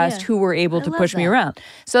people in the past who were able to love push me that. around.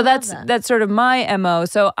 So that's sort of my MO.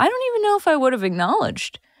 So I don't even know if I would have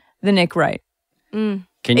acknowledged the Nick Wright.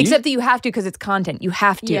 Except that you have to because it's content. You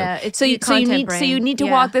have to. Yeah, it's so your you content need to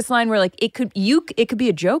brain. walk this line where it could be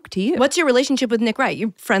a joke to you. What's your relationship with Nick Wright?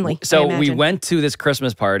 You're friendly. So I we imagine. went to this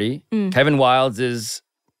Christmas party, Kevin Wildes'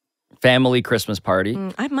 family Christmas party.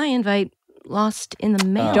 I have my invite lost in the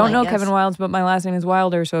mail. Don't know I guess. Kevin Wildes, but my last name is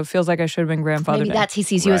Wilder, so it feels like I should have been grandfathered. Maybe in. that's he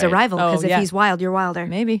sees you as a Right. rival because Oh, yeah. if he's wild, you're wilder.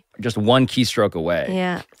 Maybe. Just one keystroke away.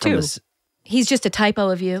 Yeah. From Two. this- He's just a typo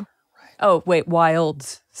of you. Oh wait,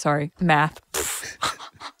 Wildes. Sorry, math.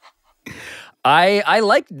 I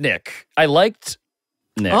liked Nick. I liked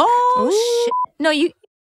Nick. Oh, shit. No, you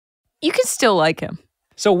can still like him.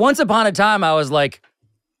 So once upon a time, I was like,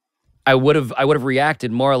 I would have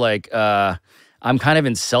reacted more like, I'm kind of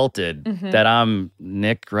insulted that I'm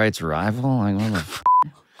Nick Wright's rival. Like, what the f-?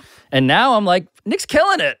 And now I'm like, Nick's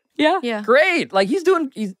killing it. Yeah. Great. Like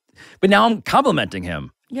but now I'm complimenting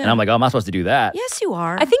him. Yeah. And I'm like, oh, I'm not supposed to do that. Yes, you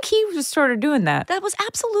are. I think he was sort of doing that. That was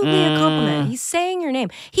absolutely a compliment. He's saying your name.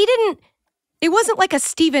 It wasn't like a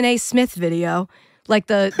Stephen A. Smith video, like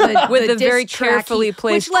the With the the very diss track carefully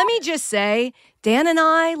placed- Which let me just say, Dan and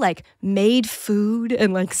I like made food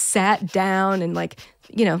and like sat down and like,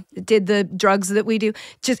 did the drugs that we do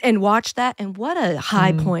and watched that. And what a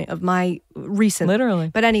high point of my recent. Literally.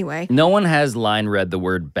 But anyway. No one has line read the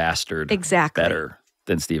word bastard Exactly. better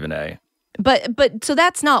than Stephen A. But so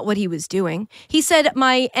that's not what he was doing. He said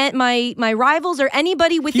my rivals or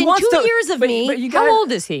anybody within 2 years of me. How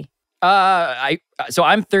old is he? So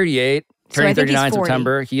I'm 38, So I turning think he's 39 40.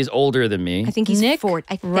 September. He is older than me. I think he's Nick 40.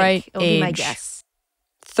 I think Wright it'll be my age. guess.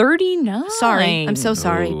 39. Sorry, I'm so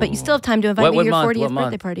sorry, but you still have time to invite me to your 40th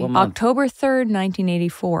birthday party. What month? October 3rd,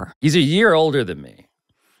 1984. He's a year older than me.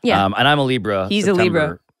 Yeah, and I'm a Libra. He's September. a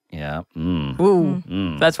Libra. Yeah.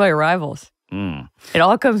 Ooh, that's why you're rivals. It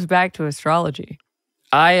all comes back to astrology.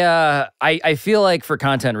 I feel like for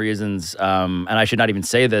content reasons, and I should not even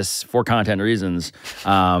say this for content reasons,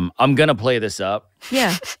 I'm gonna play this up.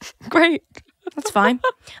 yeah, Great. that's fine.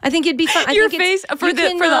 I think it'd be fun. I Your think face it's, for you the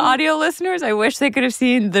can, for the audio listeners, I wish they could have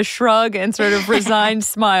seen the shrug and sort of resigned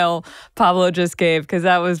smile Pablo just gave, because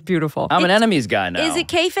that was beautiful. I'm an enemies guy now. Is it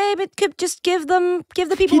kayfabe? It could just give the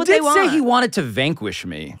people He what they did want. say he wanted to vanquish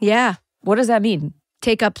me. Yeah, What does that mean?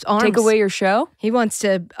 take up arms. Take away your show? He wants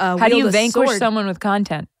to. How do you wield a vanquish sword. someone with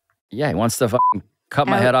content? Yeah, he wants to fucking cut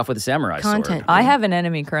my Out- head off with a samurai content. sword. I have an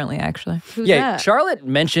enemy currently, actually. Who's Yeah, that? Charlotte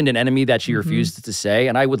mentioned an enemy that she refused to say,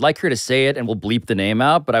 and I would like her to say it, and we'll bleep the name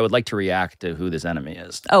out, but I would like to react to who this enemy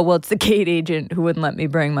is. Oh, well, it's the gate agent who wouldn't let me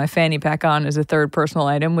bring my fanny pack on as a third personal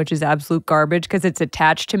item, which is absolute garbage because it's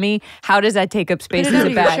attached to me. How does that take up space it as under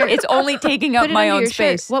a your bag? shirt. It's only taking Put up it my under own your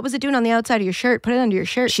shirt. space. What was it doing on the outside of your shirt? Put it under your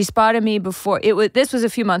shirt. She spotted me before. This was a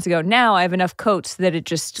few months ago. Now I have enough coats that it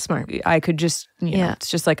just Smart. I could just you know, Yeah. it's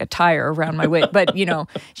just like a tire around my waist. But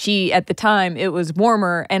she at the time it was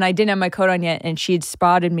warmer and I didn't have my coat on yet, and she'd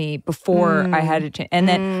spotted me before I had it, and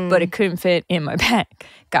then but it couldn't fit in my bag.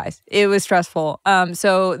 Guys, it was stressful.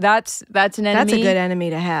 So that's an enemy. That's a good enemy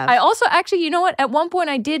to have. I also actually, you know what? At one point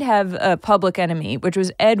I did have a public enemy, which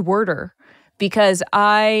was Ed Werder. Because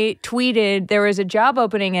I tweeted there was a job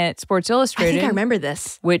opening at Sports Illustrated. I think I remember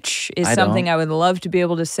this. Which is I something don't. I would love to be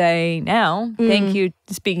able to say now. Thank you.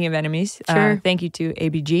 Speaking of enemies, Sure. thank you to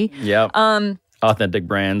ABG. Yep. Authentic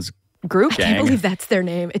Brands Group. I can't gang. believe that's their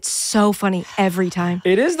name. It's so funny every time.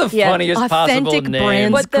 It is the Yeah. funniest possible Authentic name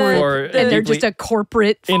Brands But the- for the- And they're deeply just a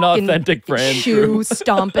corporate inauthentic brand shoe group.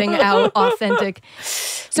 stomping out authentic.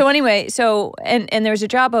 So anyway, and there was a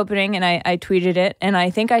job opening, and I tweeted it, and I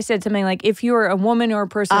think I said something like, if you're a woman or a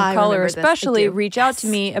person I of color remember this. I especially, do. reach out to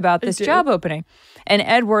me about this do. job opening. And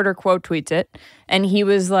Ed Werder quote tweets it, and he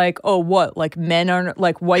was like, oh, what? Like men are,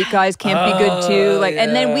 like white guys can't be good too? Like,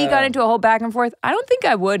 and then we got into a whole back and forth. I don't think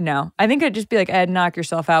I would now. I think I'd just be like, Ed, knock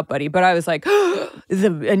yourself out, buddy. But I was like,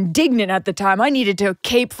 indignant at the time. I needed to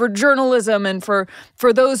cape for journalism and for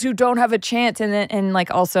those who don't have a chance. And then, and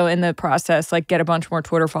like also in the process, like get a bunch more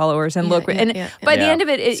Twitter followers and look. And by the Yeah. end of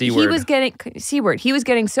it, he C-word. was getting, C-word, he was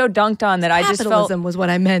getting so dunked on that I just felt. Capitalism was what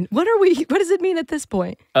I meant. What does it mean at this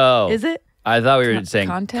point? Oh. Is it? I thought we were saying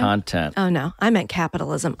content? content. Oh no, I meant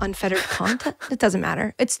capitalism. Unfettered content. It doesn't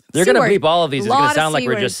matter. It's You're going to C-word. bleep all of these. It's going Lot to of sound like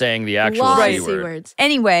we're C-words. just saying the actual Lot C of word. C-words.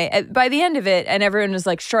 Anyway, by the end of it, and everyone was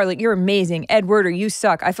like, Charlotte, you're amazing. Ed Werder, you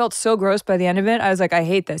suck. I felt so gross by the end of it. I was like, I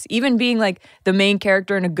hate this. Even being like the main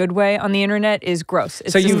character in a good way on the internet is gross.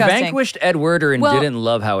 It's So you disgusting. vanquished Ed Werder and Well- didn't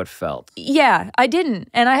love how it felt. Yeah, I didn't.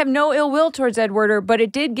 And I have no ill will towards Ed Werder, but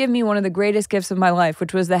it did give me one of the greatest gifts of my life,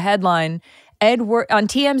 which was the headline, on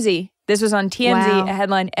TMZ. This was on TMZ, Wow. a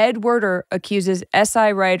headline, Ed Werder accuses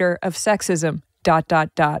SI writer of sexism, ...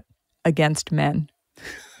 against men.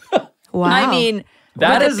 Wow. I mean,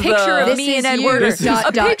 That with is a picture the- of This me is and Ed you, Werder.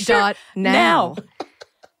 dot, dot, dot, now.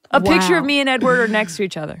 A picture Wow. of me and Ed Werder next to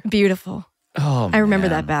each other. Beautiful. Oh, I remember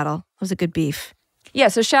man. that battle. It was a good beef. Yeah,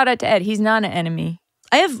 so shout out to Ed. He's not an enemy.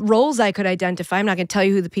 I have roles I could identify. I'm not going to tell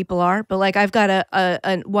you who the people are, but like I've got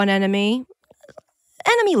a one enemy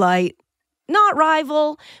light, not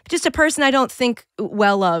rival, just a person I don't think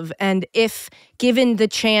well of. And if given the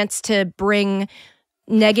chance to bring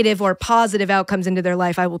negative or positive outcomes into their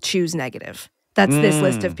life, I will choose negative. That's this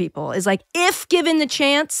list of people. Is like, if given the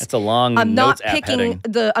chance, That's a long I'm not notes app picking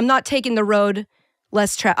heading. I'm not taking the road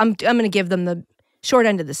less I'm going to give them the short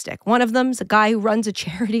end of the stick. One of them's a guy who runs a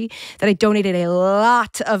charity that I donated a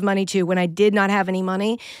lot of money to when I did not have any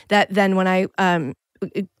money. That then when I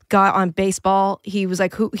got on baseball, he was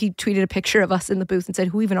like, he tweeted a picture of us in the booth and said,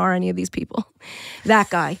 who even are any of these people? That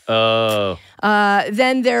guy. Oh.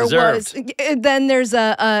 Then there's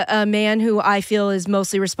a man who I feel is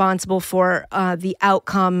mostly responsible for the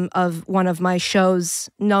outcome of one of my shows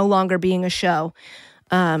no longer being a show.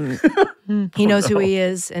 He knows who he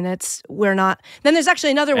is, and we're not. Then there's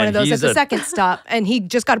actually another one of those at the second stop, and he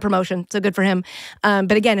just got a promotion, so good for him.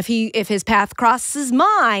 But again, if his path crosses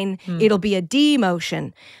mine, it'll be a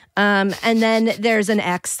demotion. And then there's an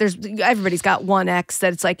X. Everybody's got one X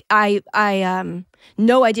that it's like I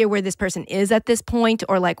no idea where this person is at this point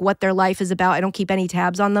or like what their life is about. I don't keep any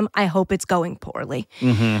tabs on them. I hope it's going poorly.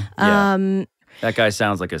 Mm-hmm. Yeah. That guy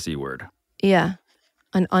sounds like a C word. Yeah.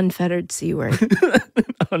 An unfettered C word.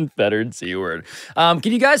 Unfettered C word. Can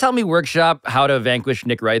you guys help me workshop how to vanquish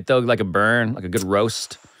Nick Wright, though? Like a burn, like a good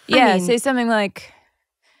roast? Yeah, say something like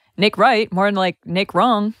Nick Wright, more than like Nick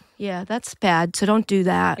Wrong. Yeah, that's bad, so don't do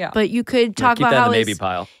that. Yeah. But you could talk keep about that in how the maybe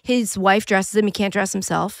pile. His wife dresses him. He can't dress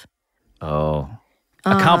himself. Oh.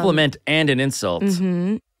 A compliment and an insult.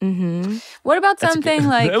 Mm-hmm. Mm-hmm. What about something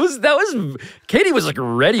like... That was Katie was like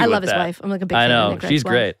ready with that. I love his wife. I'm like a big fan of Nick Wright's she's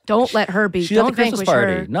great. wife. Don't let her be. She's Don't at the Christmas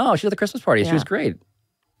party. her. No, she's at the Christmas party. Yeah. She was great.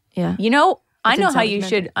 Yeah. You know, I know how in you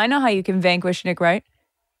documentary. should. I know how you can vanquish Nick Wright.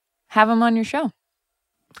 Have him on your show.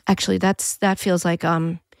 Actually, that feels like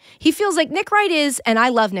he feels like Nick Wright is, and I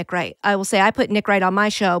love Nick Wright. I will say I put Nick Wright on my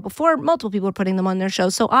show before multiple people were putting them on their show.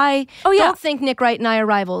 So I don't think Nick Wright and I are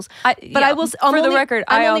rivals. I will. I'm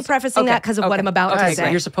only prefacing that because of what I'm about to say.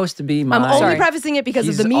 You're supposed to be my... I'm only prefacing it because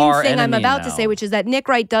of the mean thing I'm about to now. say, which is that Nick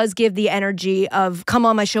Wright does give the energy of come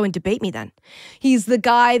on my show and debate me then. He's the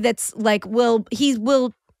guy that's like,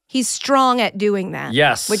 he's strong at doing that.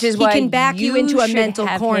 Yes. Which is he why can back you into a should mental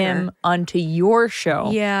have corner. him onto your show.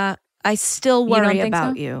 Yeah. I still You don't worry think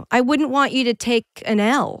about so? you. I wouldn't want you to take an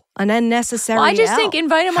unnecessary Well, I just L. think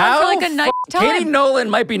invite him on for like a nice time. Katie Nolan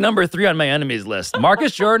might be number 3 on my enemies list.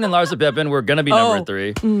 Marcus Jordan and Larsa Pippen were going to be number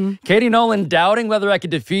 3. Katie Nolan doubting whether I could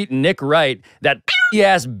defeat Nick Wright, that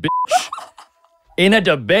ass bitch, in a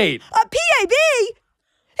debate. A PAB?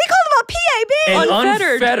 He called him a PAB? An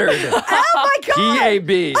unfettered. Oh my God. PAB.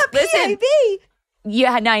 A Listen. PAB?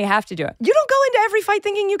 Yeah, now you have to do it. You don't go into every fight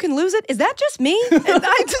thinking you can lose it? Is that just me?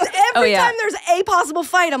 Every time there's a possible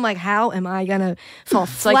fight, I'm like, how am I going to fall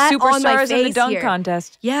flat Like on my superstars face in the dunk here?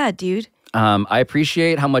 contest. Yeah, dude. I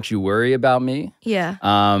appreciate how much you worry about me. Yeah.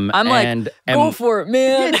 I'm like, go for it,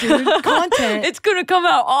 man. Yeah, dude. Content. It's going to come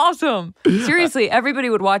out awesome. Seriously, everybody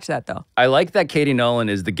would watch that, though. I like that Katie Nolan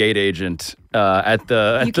is the gate agent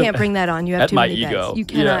You can't bring that on. You have at too my many ego. bets. You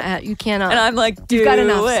cannot. You cannot. And I'm like, you've got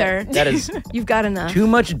enough, it. sir. That is You've got enough. too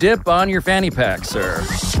much dip on your fanny pack, sir.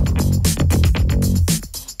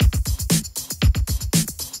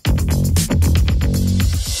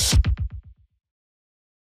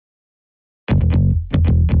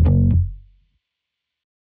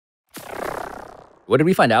 What did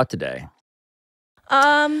we find out today?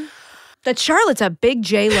 That Charlotte's a big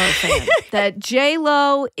J-Lo fan. That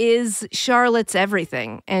J-Lo is Charlotte's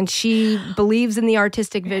everything, and she believes in the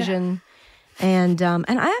artistic vision. And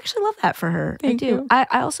I actually love that for her. Thank I do. you. I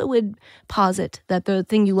also would posit that the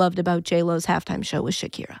thing you loved about J-Lo's halftime show was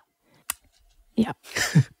Shakira. Yeah.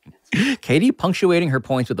 Katie punctuating her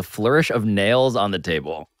points with a flourish of nails on the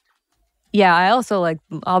table. Yeah, I also like,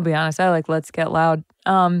 I'll be honest, I like Let's Get Loud.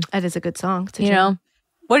 That is a good song. It's a You jam. know,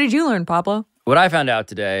 what did you learn, Pablo? What I found out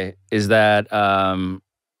today is that I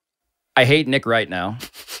hate Nick Wright now.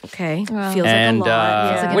 Okay. Well. Feels And like a lot.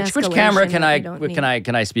 Feels like an which camera escalation can that we don't need.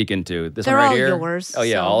 can I speak into? This They're one right all here. yours, Oh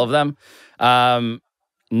yeah, so- all of them.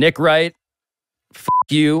 Nick Wright,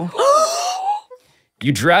 you.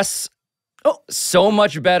 You dress so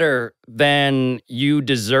much better than you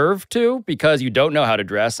deserve to because you don't know how to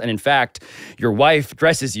dress. And in fact, your wife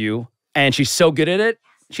dresses you and she's so good at it.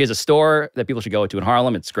 She has a store that people should go to in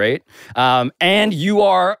Harlem. It's great. And you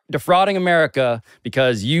are defrauding America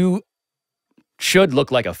because you should look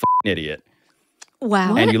like a idiot.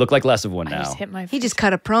 Wow. And you look like less of one I now. just hit my He just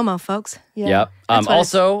cut a promo, folks. Yep. That's what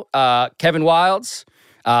Also, Kevin Wildes,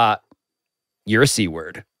 you're a C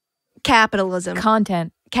word. Capitalism.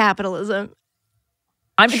 content. Capitalism.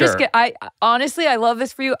 I'm Sure. just I honestly, I love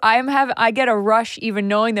this for you. I get a rush even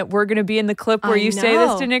knowing that we're going to be in the clip where I you say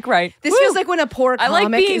this know. to Nick Wright. This Woo! feels like when a poor I like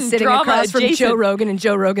comic being is sitting drama across from Joe adjacent. Rogan and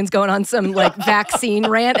Joe Rogan's going on some like vaccine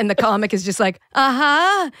rant and the comic is just like,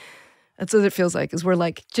 That's what it feels like, is we're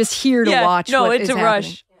like just here to watch No, what it's is a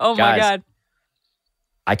happening. rush. Oh my Guys, God.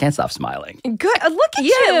 I can't stop smiling. Good. Look at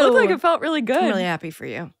Yeah, you. it looked like it felt really good. I'm really happy for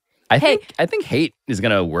you. I think hate is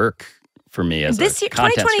gonna work for me as This a year,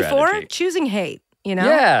 content 2024, strategy. choosing hate, you know?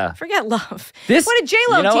 Yeah. Forget love. This- what did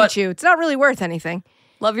J-Lo you know teach what? you? It's not really worth anything.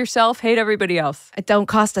 Love yourself, hate everybody else. It don't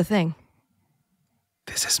cost a thing.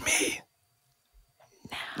 This is me.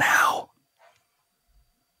 Now.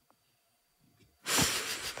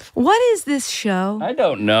 What is this show? I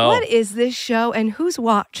don't know. What is this show and who's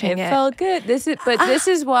watching it? It felt good. This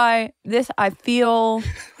is why I feel.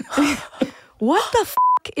 What the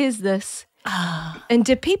is this? And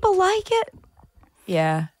do people like it?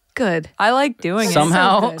 Yeah. Good. I like doing it.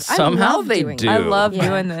 Somehow So good. I love they doing it. do. I love Yeah.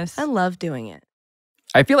 doing this. I love doing it.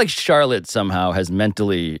 I feel like Charlotte somehow has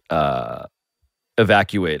mentally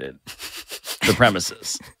evacuated the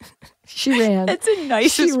premises. She ran. It's the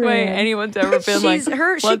nicest way ran. anyone's ever been like, She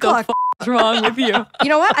what the clocked. f*** is wrong with you? You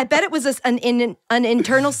know what? I bet it was an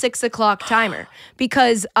internal 6 o'clock timer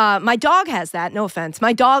because my dog has that. No offense.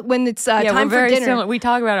 My dog, when it's Yeah, time we're for very dinner. similar. We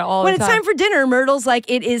talk about it all When the it's time. time for dinner, Myrtle's like,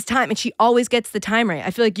 it is time. And she always gets the time right.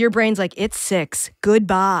 I feel like your brain's like, it's 6.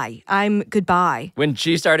 Goodbye. Goodbye. When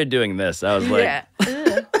she started doing this, I was like,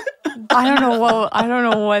 I don't know. Well, I don't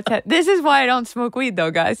know what. This is why I don't smoke weed,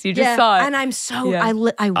 though, guys. You just saw it. And I'm so, Yeah. I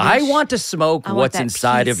wish. I want to smoke I want what's that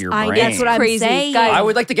inside peace. of your I- brain. that's what I'm Crazy. saying. Guys, I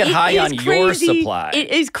would like to get It high is on your crazy. supply.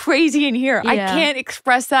 It is crazy in here. I Yeah. can't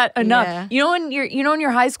express that enough. Yeah. You know, in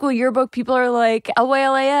your high school yearbook, people are like,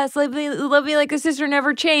 LYLAS, love me like a sister,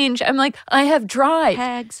 never change. I'm like, I have tried.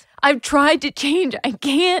 Hags. I've tried to change. I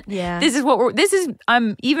can't. Yeah.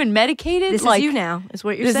 I'm even medicated. This like, is you now, is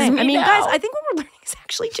what you're this is saying. me I mean, now. guys, I think what we're learning is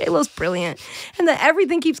actually J-Lo's brilliant. And that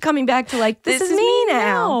everything keeps coming back to like, this is me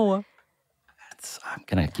now. I'm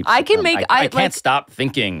gonna keep. I can make- I I, can't like- stop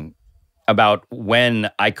thinking about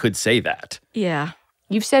when I could say that. Yeah.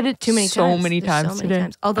 You've said it Too many so times. many There's times so many today.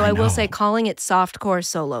 times. Although I will say calling it softcore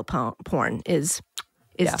solo porn is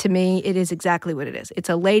to me, it is exactly what it is. It's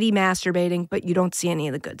a lady masturbating, but you don't see any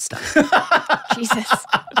of the good stuff. Jesus.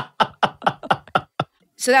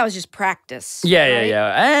 So that was just practice. right?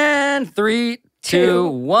 Yeah. And 3, 2,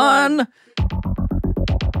 1.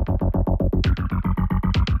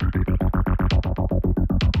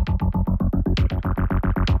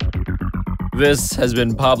 This has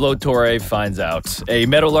been Pablo Torre Finds Out, a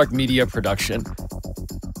Meadowlark Media production.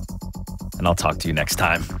 And I'll talk to you next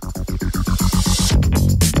time.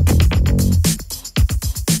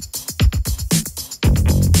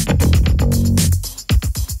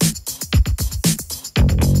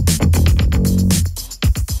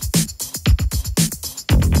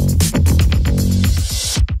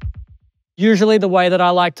 Usually the way that I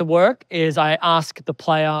like to work is I ask the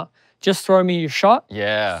player, just throw me your shot.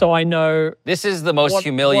 Yeah. So I know. This is the most what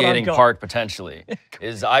humiliating I've got. part, potentially,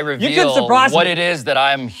 is I can reveal surprise what me. it is that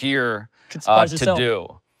I'm here surprise to yourself.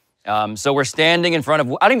 do. So we're standing in front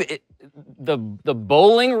of, I don't even, the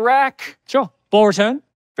bowling rack. Sure. Ball return.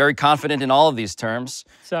 Very confident in all of these terms.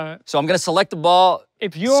 So I'm going to select the ball.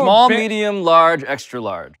 if you're Small, ve- medium, large, extra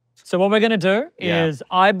large. So what we're going to do Yeah. is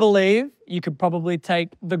I believe you could probably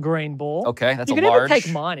take the green ball. Okay, that's you a could large. even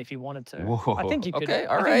take mine if you wanted to. Whoa. I think you could. Okay,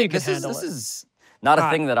 I all think right. you could This handle is not a All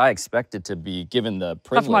right. thing that I expected to be given the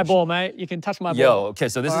privilege. Touch my ball, mate. You can touch my Yo, ball. okay,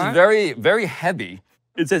 so this All is right. very, very heavy.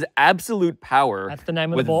 It says absolute power. That's the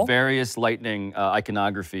name of the with ball. various lightning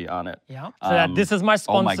iconography on it. Yeah. So this is my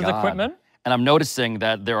oh my sponsor's God. equipment. And I'm noticing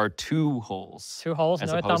that there are 2 holes. 2 holes,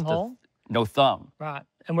 as no opposed thumb to hole. No thumb. Right.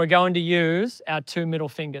 And we're going to use our 2 middle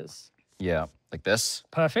fingers. Yeah, like this.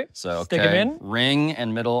 Perfect. So, okay. Stick them in. Ring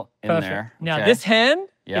and middle in Perfect. there. Now Okay. this hand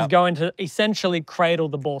Yeah. is going to essentially cradle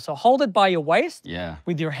the ball. So hold it by your waist Yeah.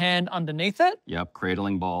 with your hand underneath it. Yep,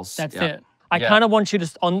 cradling balls. That's Yep. it. I Yeah. kind of want you to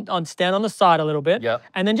stand on the side a little bit. Yep.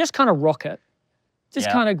 And then just kind of rock it. Just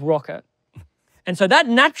Yeah. kind of rock it. And so that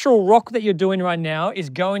natural rock that you're doing right now is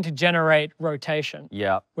going to generate rotation.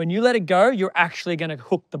 Yeah. When you let it go, you're actually going to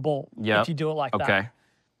hook the ball Yep. if you do it like that. Okay.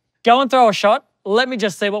 Go and throw a shot. Let me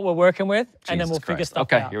just see what we're working with, and then Jesus we'll figure Christ. stuff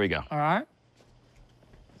Okay, out. here we go. All right.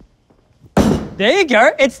 There you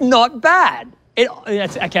go. It's not bad. It's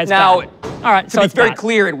Now, bad. All right, To so be it's very bad.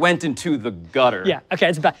 clear, it went into the gutter. Yeah, okay,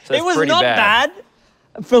 it's bad. So it it's was pretty not bad.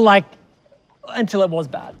 bad for like, until it was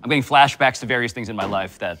bad. I'm getting flashbacks to various things in my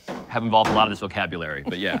life that have involved a lot of this vocabulary,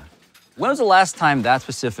 but yeah. When was the last time that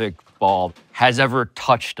specific ball has ever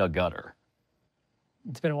touched a gutter?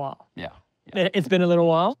 It's been a while. Yeah. It's been a little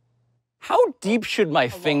while. How deep should my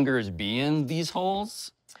fingers be in these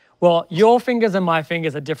holes? Well, your fingers and my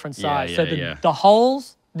fingers are different Yeah, size. so yeah. the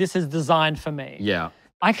holes, this is designed for me. Yeah.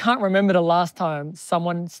 I can't remember the last time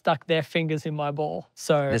someone stuck their fingers in my ball.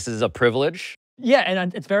 So This is a privilege. yeah,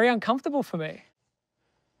 and it's very uncomfortable for me.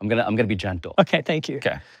 I'm gonna be gentle. Okay, thank you.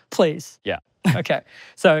 Okay. Please. Yeah. Okay.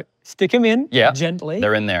 So stick them in Yeah. gently.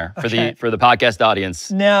 They're in there. Okay. For the podcast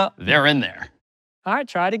audience. Now, They're in there. all right,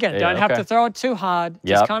 try it again. Yeah, Don't have okay. to throw it too hard.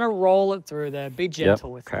 Yep. Just kind of roll it through there. Be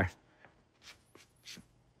gentle with it.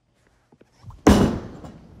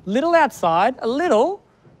 Little outside, a little,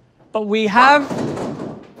 but we have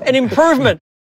an improvement.